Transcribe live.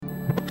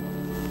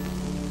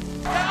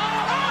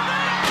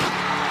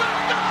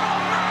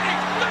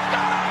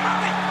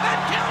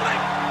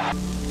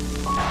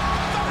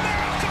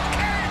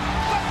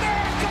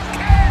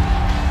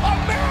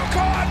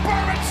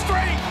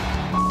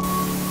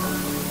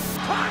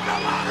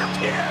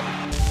kid.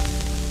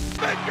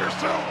 Make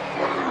yourself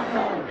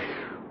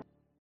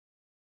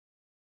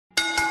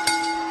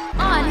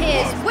on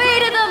his way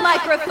to the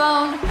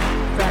microphone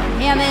from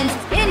Hammond,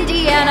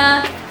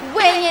 Indiana,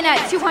 weighing in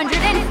at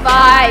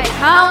 205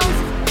 pounds,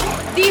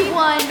 the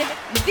one,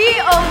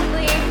 the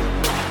only,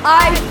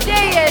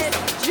 Isaiah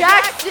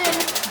Jackson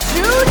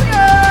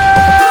Jr.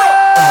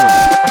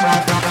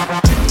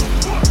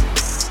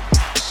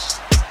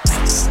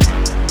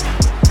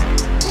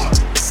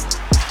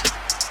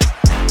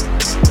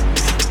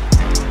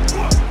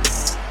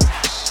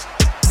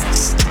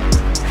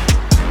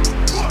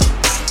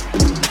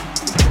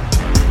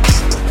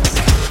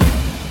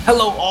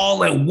 Hello,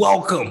 all, and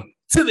welcome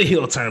to the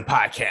Heel Turn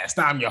Podcast.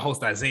 I'm your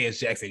host, Isaiah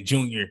Jackson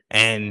Jr.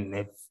 And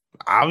if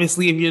you're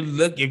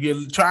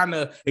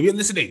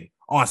listening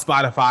on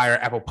Spotify or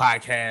Apple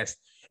Podcasts,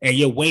 and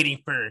you're waiting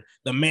for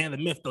the man, the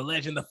myth, the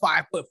legend, the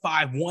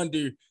 5'5"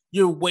 wonder,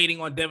 you're waiting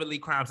on Devin Lee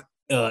Crime's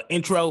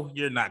intro,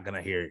 you're not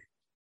gonna hear it.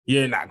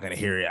 You're not gonna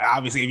hear it.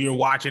 Obviously, if you're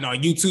watching on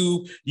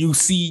YouTube, you're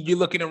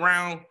looking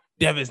around,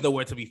 Devin's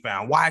nowhere to be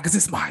found. Why? Because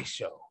it's my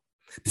show.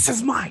 This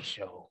is my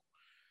show.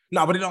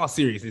 No, but in all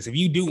seriousness, if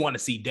you do want to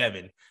see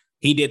Devin,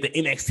 he did the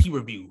NXT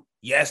review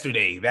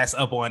yesterday. That's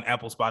up on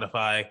Apple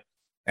Podcast,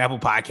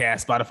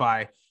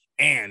 Spotify,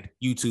 and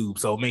YouTube.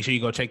 So make sure you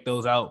go check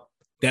those out.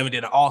 Devin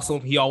did awesome.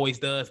 He always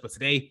does. But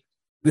today,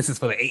 this is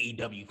for the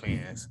AEW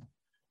fans.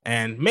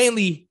 And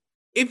mainly,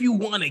 if you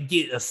want to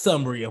get a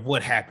summary of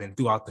what happened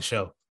throughout the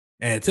show.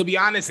 And to be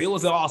honest, it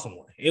was an awesome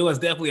one. It was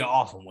definitely an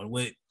awesome one.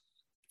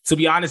 To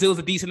be honest, it was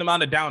a decent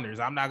amount of downers.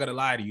 I'm not going to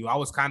lie to you. I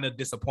was kind of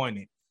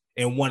disappointed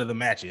in one of the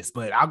matches,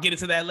 but I'll get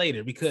into that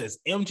later because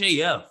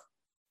MJF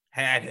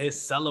had his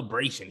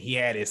celebration. He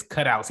had his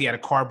cutouts. He had a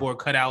cardboard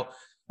cutout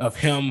of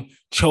him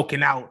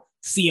choking out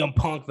CM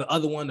Punk, the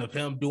other one of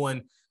him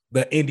doing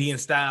the Indian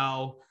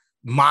style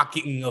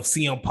mocking of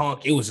CM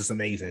Punk. It was just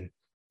amazing.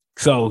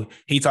 So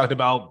he talked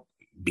about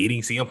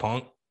beating CM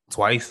Punk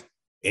twice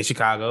in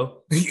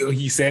Chicago.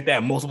 He said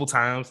that multiple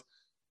times.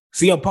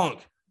 CM Punk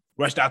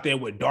rushed out there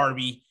with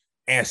Darby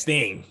and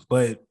Sting,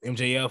 but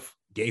MJF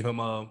gave him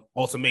a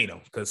ultimatum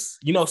because,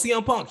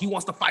 CM Punk, he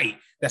wants to fight.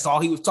 That's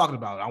all he was talking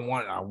about. I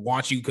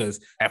want you,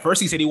 because at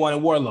first he said he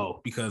wanted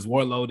Wardlow because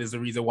Wardlow is the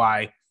reason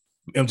why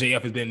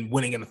MJF has been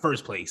winning in the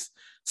first place.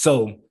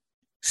 So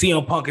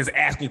CM Punk is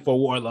asking for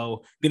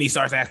Wardlow. Then he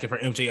starts asking for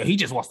MJF. He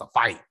just wants to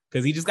fight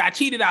because he just got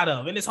cheated out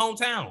of in his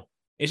hometown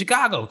in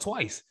Chicago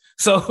twice.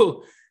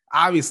 So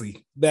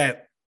obviously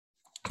that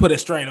put a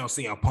strain on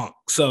CM Punk.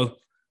 So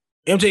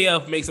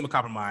MJF makes him a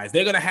compromise.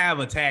 They're going to have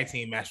a tag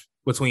team match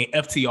between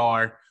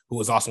FTR, who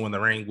was also in the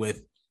ring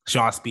with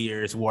Shawn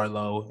Spears,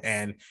 Wardlow,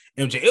 and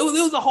MJ. It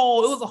was a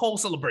whole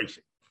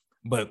celebration.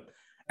 But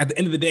at the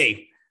end of the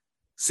day,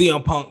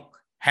 CM Punk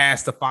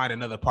has to find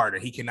another partner.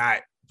 He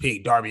cannot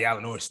pick Darby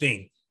Allin or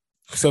Sting.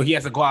 So he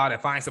has to go out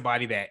and find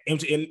somebody that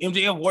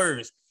MJF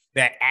words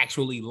that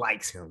actually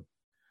likes him.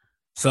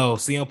 So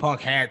CM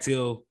Punk had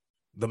till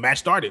the match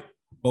started.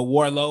 But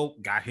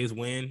Wardlow got his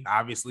win,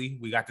 obviously.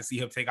 We got to see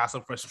him take out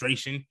some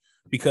frustration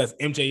because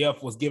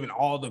MJF was giving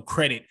all the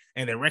credit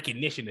and the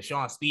recognition to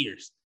Shawn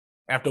Spears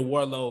after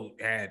Wardlow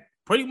had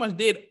pretty much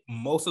did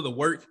most of the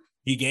work.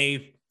 He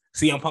gave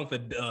CM Punk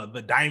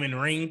the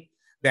diamond ring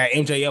that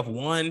MJF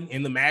won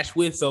in the match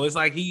with. So it's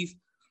like he's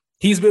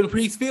feeling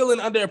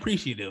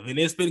underappreciative, and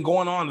it's been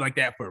going on like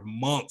that for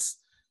months,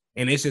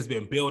 and it's just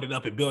been building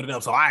up and building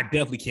up. So I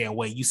definitely can't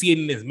wait. You see it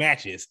in his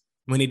matches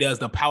when he does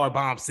the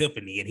Powerbomb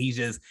Symphony, and he's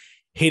just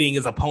hitting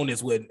his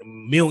opponents with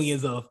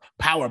millions of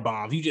power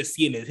bombs. You just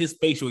see it in his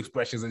facial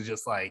expressions is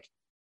just like,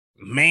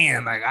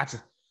 man, like I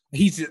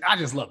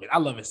just love it. I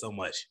love it so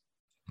much.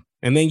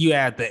 And then you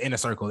have the Inner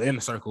Circle. The Inner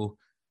Circle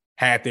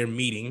had their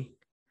meeting,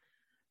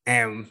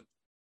 and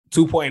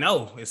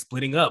 2.0 is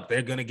splitting up.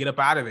 They're gonna get up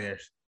out of there.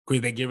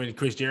 They're giving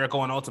Chris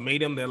Jericho an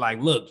ultimatum. They're like,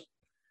 look,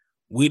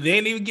 they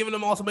ain't even giving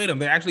them an ultimatum.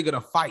 They're actually gonna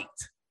fight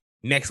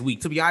next week.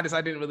 To be honest,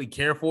 I didn't really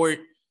care for it.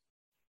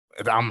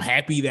 I'm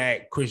happy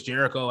that Chris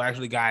Jericho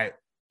actually got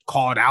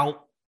called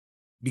out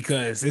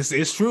because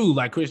it's true.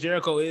 Like Chris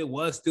Jericho, it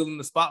was still in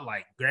the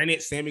spotlight.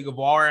 Granted, Sammy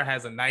Guevara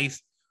has a nice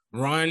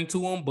run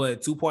to him,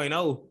 but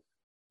 2.0,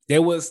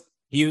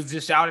 he was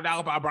just shouted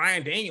out by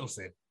Bryan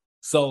Danielson.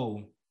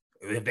 So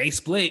if they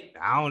split,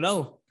 I don't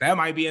know. That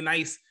might be a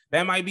nice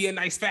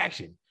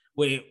faction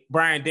with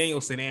Bryan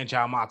Danielson and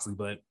Jon Moxley,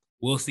 but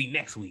we'll see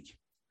next week.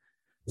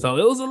 So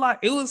it was a lot.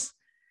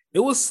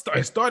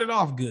 It started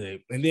off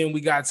good, and then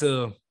we got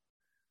to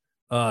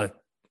FTR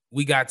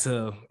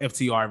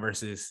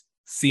versus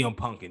CM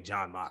Punk and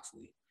Jon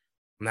Moxley.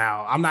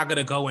 Now, I'm not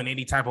gonna go in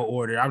any type of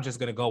order. I'm just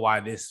gonna go why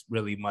this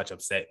really much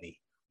upset me,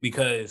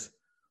 because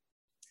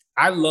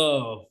I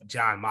love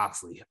Jon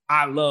Moxley.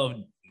 I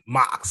love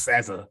Mox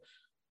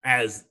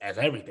as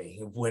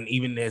everything. When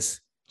even this,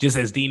 just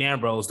as Dean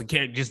Ambrose, the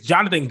character, just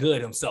Jonathan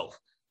Good himself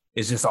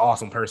is just an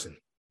awesome person.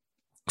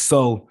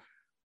 So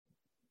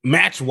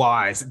match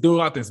wise,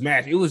 throughout this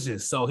match, he was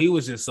just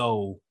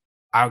so,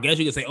 I guess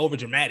you could say, over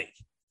dramatic.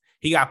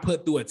 He got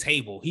put through a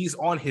table. He's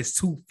on his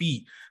 2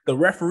 feet. The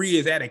referee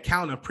is at a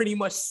count of pretty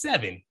much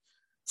 7.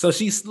 So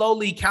she's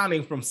slowly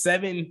counting from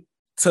 7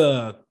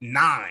 to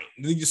 9,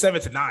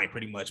 7 to 9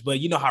 pretty much. But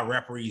you know how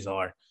referees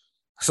are.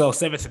 So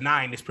 7 to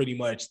 9 is pretty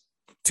much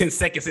 10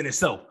 seconds in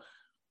itself.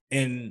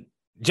 And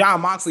Jon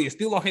Moxley is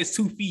still on his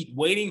 2 feet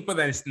waiting for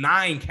this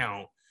 9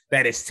 count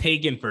that is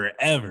taking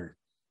forever.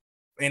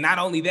 And not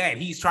only that,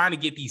 he's trying to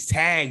get these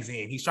tags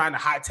in. He's trying to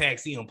hot tag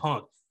CM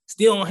Punk.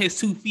 Still on his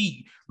 2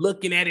 feet,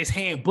 looking at his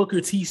hand, Booker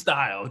T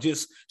style,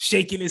 just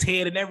shaking his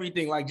head and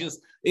everything.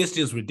 It's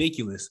just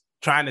ridiculous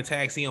trying to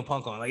tag CM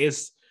Punk on.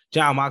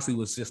 Jon Moxley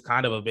was just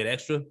kind of a bit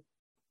extra.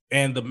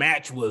 And the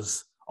match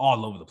was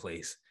all over the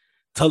place.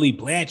 Tully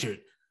Blanchard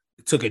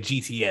took a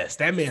GTS.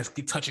 That man's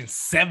touching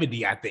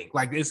 70, I think.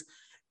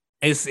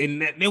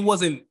 It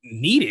wasn't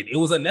needed. It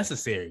was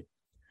unnecessary.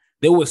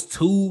 There was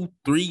 2,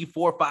 3,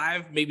 4,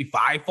 5, maybe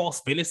 5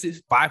 false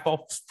finishes. 5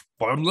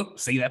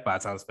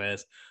 times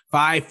fast.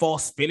 5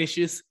 false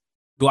finishes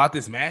throughout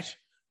this match.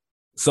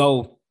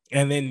 So,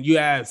 and then you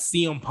have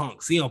CM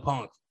Punk. CM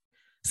Punk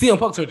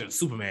turned into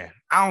Superman.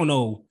 I don't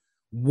know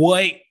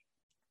what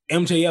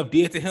MJF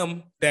did to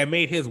him that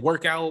made his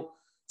workout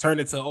turn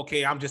into,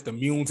 okay, I'm just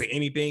immune to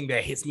anything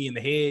that hits me in the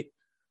head.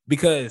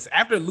 Because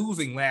after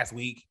losing last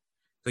week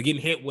to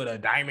getting hit with a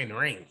diamond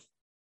ring,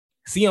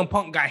 CM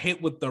Punk got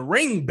hit with the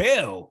ring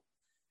bell,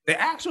 the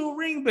actual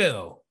ring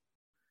bell,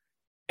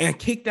 and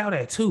kicked out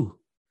at 2.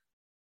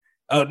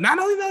 Not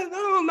only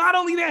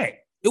that,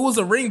 it was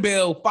a ring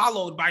bell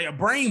followed by a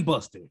brain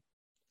buster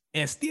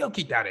and still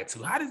kicked out at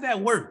 2. How does that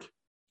work?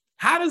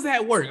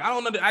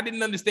 I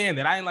didn't understand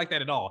that. I didn't like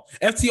that at all.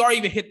 FTR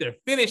even hit their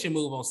finishing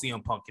move on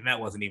CM Punk, and that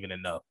wasn't even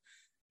enough.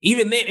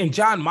 Even then, and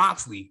Jon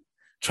Moxley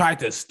tried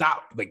to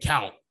stop the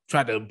count,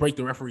 tried to break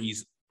the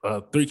referee's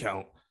 3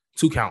 count,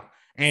 2 count.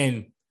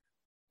 And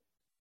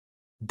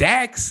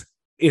Dax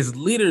is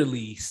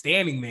literally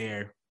standing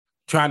there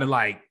trying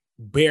to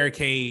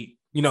barricade,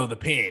 the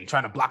pin,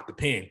 trying to block the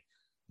pin.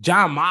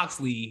 Jon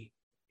Moxley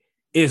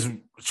is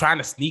trying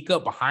to sneak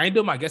up behind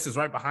him. I guess it's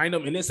right behind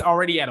him. And it's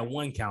already at a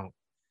 1 count.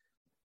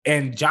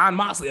 And Jon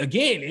Moxley,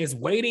 again, is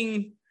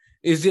waiting.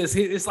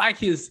 It's like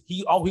he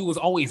was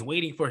always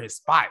waiting for his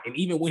spot. And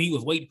even when he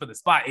was waiting for the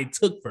spot, it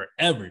took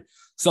forever.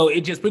 So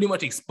it just pretty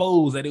much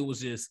exposed that it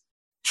was just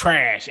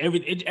trash.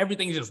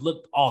 Everything just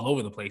looked all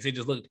over the place. It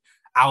just looked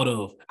out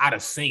of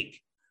sync.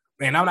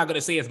 And I'm not going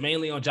to say it's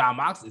mainly on Jon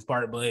Moxley's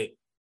part, but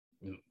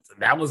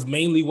that was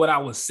mainly what I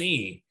was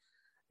seeing.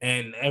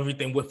 And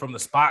everything from the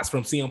spots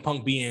from CM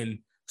Punk being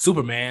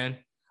Superman,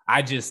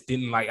 I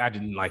didn't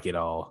like it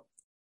all.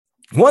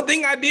 One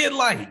thing I did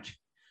like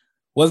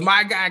was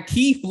my guy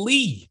Keith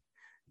Lee.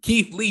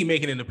 Keith Lee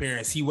making an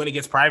appearance. He went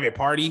against Private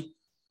Party.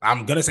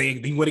 I'm gonna say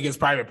he went against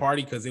Private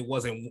Party because it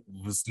was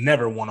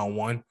never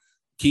one-on-one.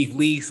 Keith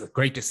Lee,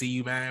 great to see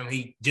you, man.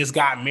 He just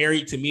got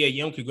married to Mia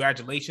Yim.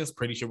 Congratulations.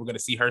 Pretty sure we're gonna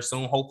see her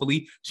soon.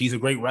 Hopefully, she's a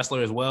great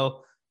wrestler as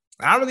well.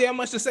 I don't really have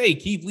much to say.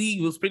 Keith Lee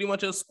was pretty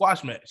much a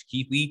squash match.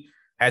 Keith Lee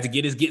had to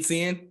get his gets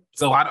in,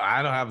 so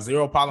I don't have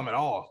zero problem at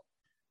all.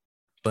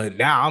 But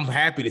now I'm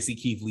happy to see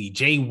Keith Lee.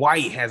 Jay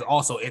White has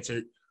also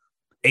entered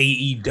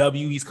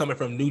AEW. He's coming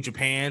from New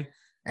Japan,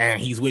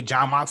 and he's with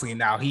Jon Moxley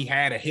now. He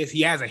has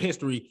a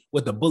history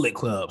with the Bullet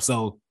Club.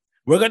 So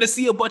we're going to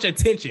see a bunch of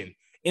tension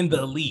in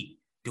the Elite.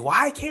 Do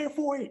I care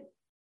for it?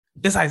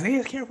 Does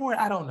Isaiah care for it?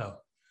 I don't know.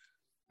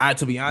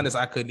 To be honest,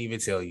 I couldn't even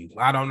tell you.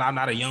 I'm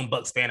not a Young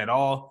Bucks fan at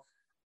all.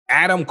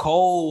 Adam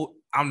Cole,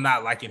 I'm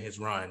not liking his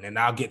run, and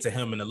I'll get to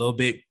him in a little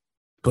bit.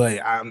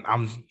 But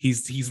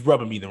he's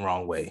rubbing me the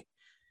wrong way.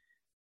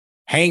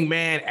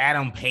 Hangman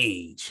Adam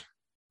Page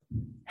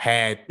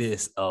had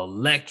this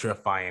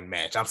electrifying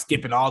match. I'm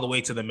skipping all the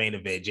way to the main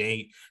event.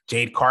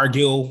 Jade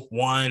Cargill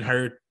won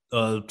her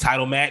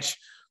title match.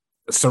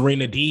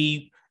 Serena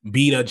Deeb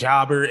beat a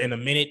jobber in a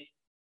minute.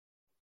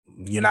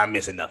 You're not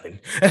missing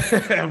nothing,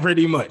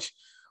 pretty much.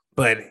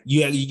 But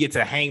you get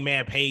to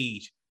Hangman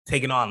Page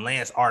taking on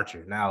Lance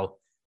Archer. Now,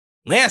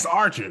 Lance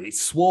Archer is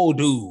swole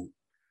dude,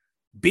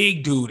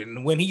 big dude,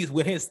 and when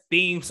his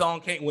theme song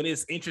came, when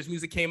his entrance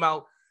music came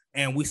out,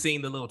 and we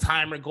seen the little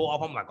timer go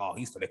off, I'm like, oh,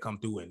 he's finna come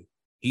through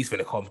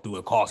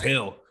and cause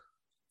hell.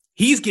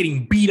 He's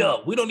getting beat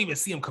up. We don't even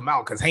see him come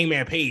out because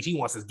Hangman Page, he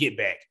wants his get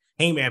back.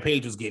 Hangman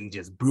Page was getting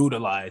just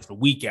brutalized for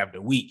week after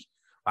week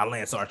by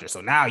Lance Archer.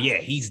 So now, yeah,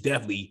 he's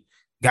definitely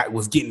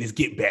was getting his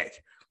get back.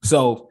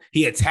 So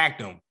he attacked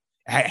him.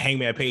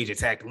 Hangman Page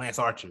attacked Lance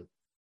Archer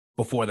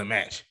before the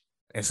match.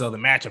 And so the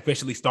match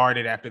officially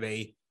started after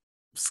they,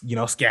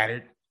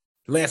 scattered.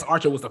 Lance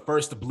Archer was the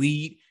first to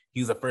bleed. He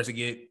was the first to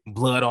get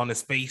blood on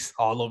his face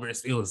all over.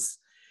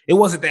 It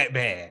wasn't that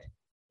bad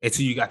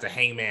until you got to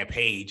Hangman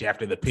Page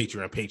after the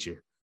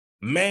picture-in-picture.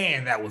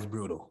 Man, that was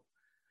brutal.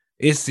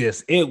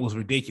 It was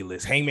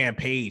ridiculous. Hangman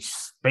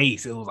Page's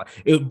face,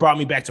 it brought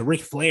me back to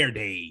Ric Flair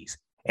days.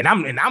 And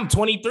I'm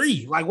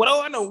 23. Like, what do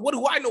I know? What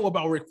do I know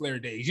about Ric Flair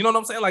days? You know what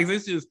I'm saying? Like,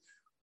 it's just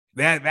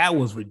that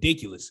was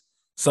ridiculous.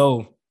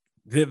 So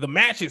the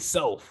match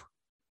itself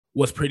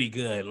was pretty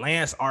good.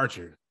 Lance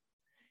Archer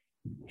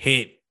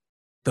hit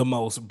the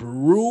most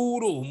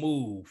brutal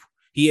move.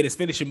 He had his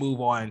finishing move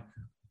on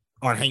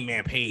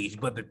Hangman Page.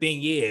 But the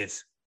thing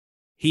is,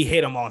 he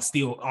hit him on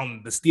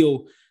the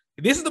steel.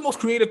 This is the most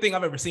creative thing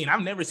I've ever seen.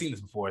 I've never seen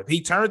this before.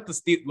 He turned the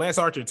steel. Lance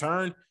Archer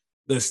turned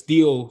the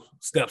steel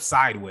step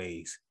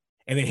sideways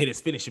and then hit his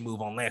finishing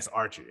move on Lance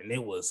Archer. And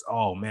it was,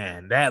 oh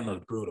man, that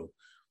looked brutal.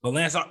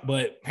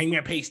 But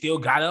Hangman Page still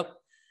got up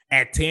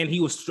at 10.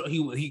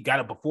 He got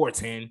up before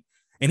 10,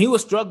 and he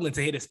was struggling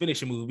to hit his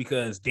finishing move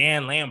because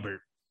Dan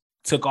Lambert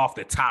took off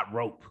the top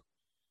rope.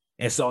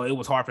 And so it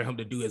was hard for him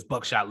to do his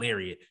buckshot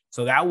lariat.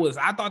 So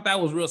I thought that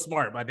was real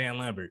smart by Dan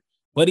Lambert,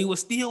 but he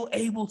was still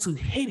able to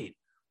hit it.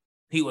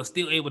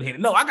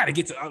 No, I got to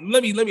get to, I'm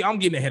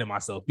getting ahead of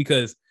myself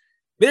because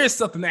there's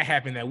something that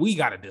happened that we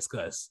got to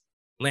discuss.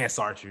 Lance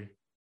Archer,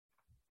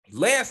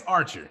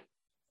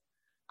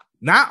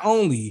 not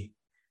only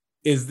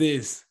is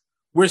this,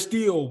 we're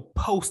still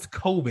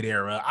post-COVID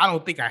era. I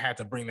don't think I had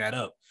to bring that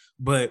up,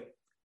 but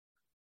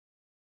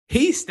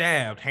he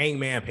stabbed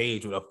Hangman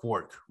Page with a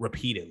fork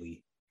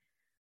repeatedly.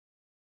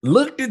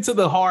 Looked into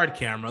the hard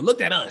camera, looked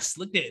at us,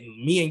 looked at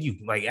me and you,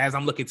 like as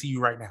I'm looking to you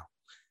right now.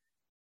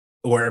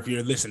 Or if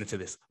you're listening to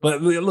this.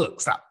 But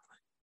look, stop.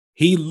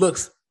 He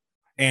looks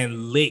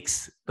and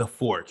licks the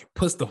fork,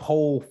 puts the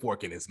whole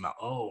fork in his mouth.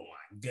 Oh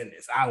my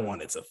goodness. I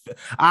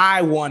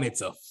wanted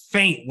to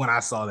faint when I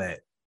saw that.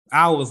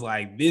 I was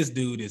like, this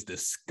dude is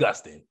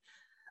disgusting.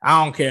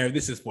 I don't care if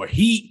this is for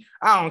heat.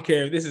 I don't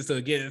care if this is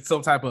to get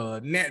some type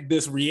of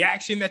this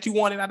reaction that you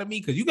wanted out of me,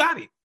 because you got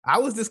it. I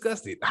was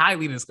disgusted,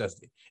 highly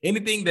disgusted.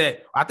 Anything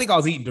that I think I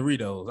was eating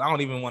Doritos.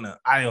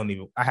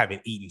 I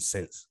haven't eaten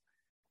since.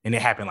 And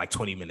it happened like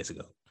 20 minutes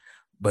ago.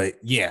 But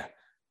yeah,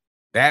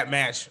 that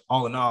match,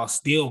 all in all,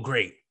 still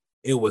great.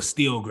 It was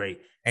still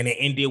great. And it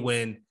ended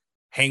when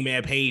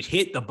Hangman Page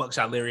hit the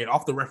buckshot lariat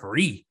off the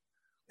referee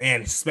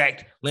and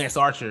smacked Lance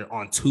Archer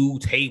on 2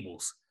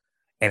 tables.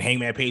 And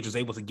Hangman Page was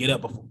able to get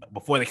up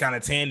before the count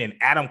of 10. And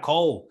Adam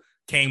Cole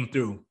came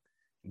through,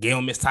 gave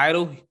him his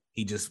title.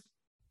 He just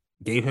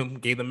gave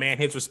the man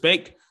his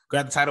respect,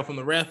 grabbed the title from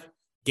the ref,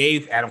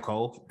 gave Adam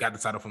Cole, got the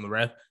title from the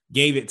ref,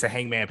 gave it to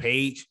Hangman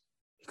Page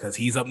because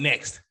he's up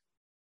next.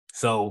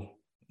 So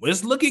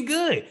it's looking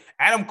good.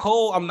 Adam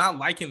Cole, I'm not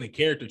liking the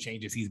character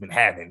changes he's been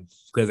having,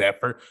 because at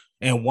first,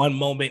 in one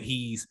moment,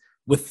 he's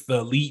with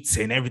the elites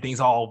and everything's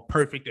all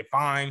perfect and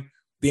fine.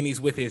 Then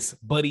he's with his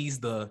buddies,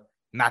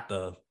 not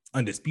the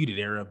Undisputed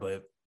Era,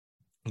 but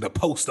the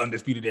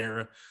post-Undisputed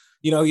Era.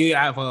 You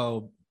have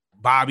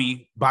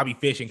Bobby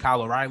Fish and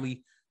Kyle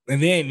O'Reilly.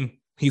 And then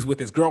he's with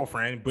his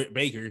girlfriend, Britt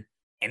Baker,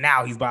 and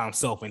now he's by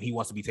himself and he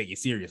wants to be taken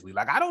seriously.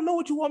 Like, I don't know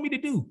what you want me to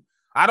do.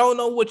 I don't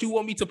know what you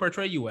want me to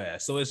portray you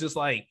as. So it's just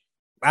like,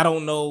 I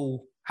don't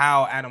know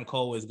how Adam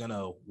Cole is going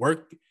to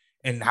work,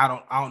 and I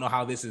don't know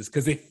how this is.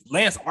 Because if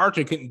Lance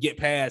Archer couldn't get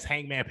past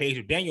Hangman Page,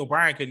 if Daniel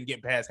Bryan couldn't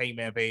get past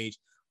Hangman Page,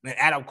 then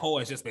Adam Cole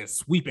has just been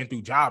sweeping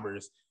through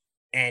jobbers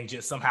and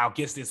just somehow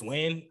gets this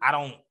win. I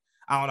don't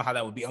know how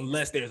that would be,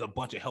 unless there's a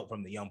bunch of help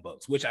from the Young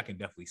Bucks, which I can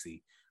definitely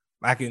see.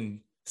 I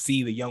can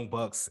see the Young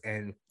Bucks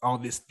and all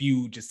this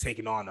feud just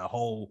taking on a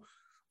whole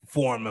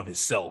form of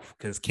itself,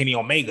 because Kenny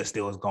Omega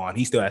still is gone.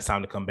 He still has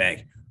time to come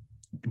back.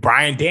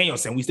 Bryan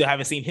Danielson, we still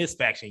haven't seen his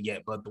faction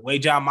yet, but the way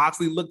Jon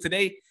Moxley looked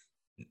today,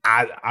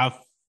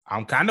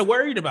 I'm kind of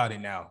worried about it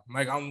now.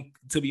 Like,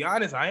 to be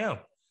honest, I am.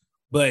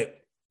 But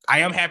I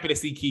am happy to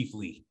see Keith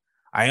Lee.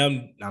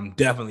 I'm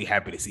definitely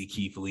happy to see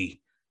Keith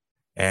Lee.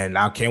 And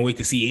I can't wait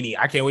to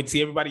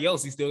see everybody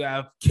else. You still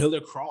got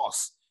Killer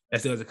Cross that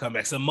still has to come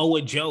back.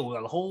 Samoa Joe,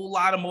 a whole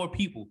lot of more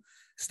people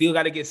still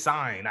got to get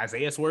signed.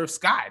 Isaiah Swerve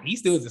Scott, he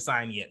still isn't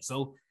signed yet.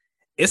 So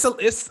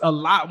it's a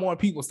lot more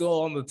people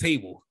still on the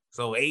table.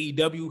 So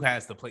AEW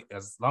has to play,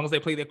 as long as they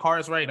play their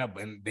cards right up,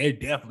 and they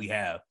definitely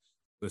have.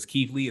 Because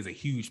Keith Lee is a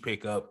huge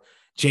pickup.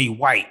 Jay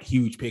White,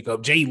 huge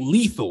pickup. Jay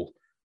Lethal,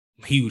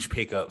 huge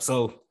pickup.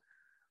 So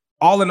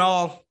all in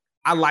all,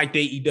 I liked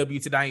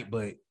AEW tonight,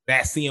 but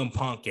that CM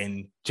Punk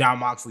and Jon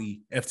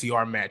Moxley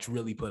FTR match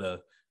really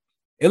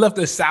it left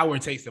a sour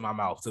taste in my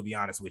mouth, to be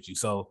honest with you.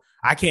 So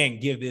I can't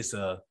give this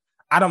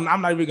I'm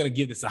not even going to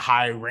give this a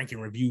high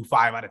ranking review,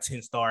 5 out of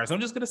 10 stars. I'm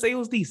just going to say it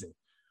was decent.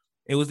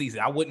 It was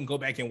decent. I wouldn't go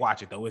back and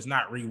watch it, though. It's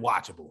not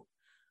rewatchable.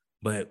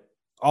 But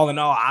all in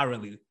all, I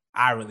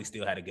really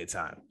still had a good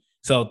time.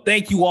 So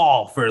thank you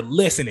all for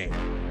listening.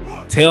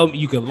 Tell me,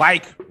 you can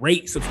like,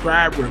 rate,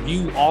 subscribe,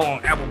 review, all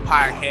on Apple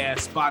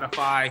Podcasts,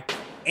 Spotify,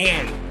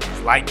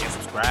 and like and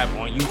subscribe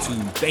on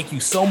YouTube. Thank you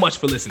so much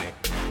for listening,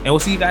 and we'll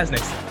see you guys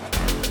next time.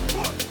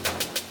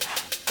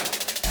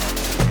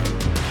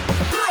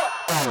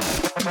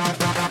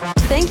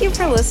 Thank you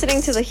for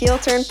listening to the Heel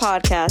Turn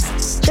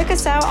Podcast. Check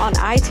us out on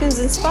iTunes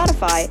and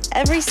Spotify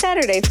every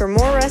Saturday for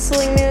more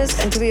wrestling news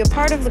and to be a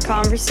part of the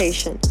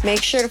conversation.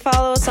 Make sure to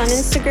follow us on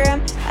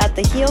Instagram at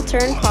the Heel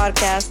Turn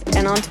Podcast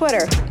and on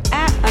Twitter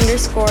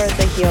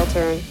 @_the Heel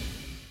Turn.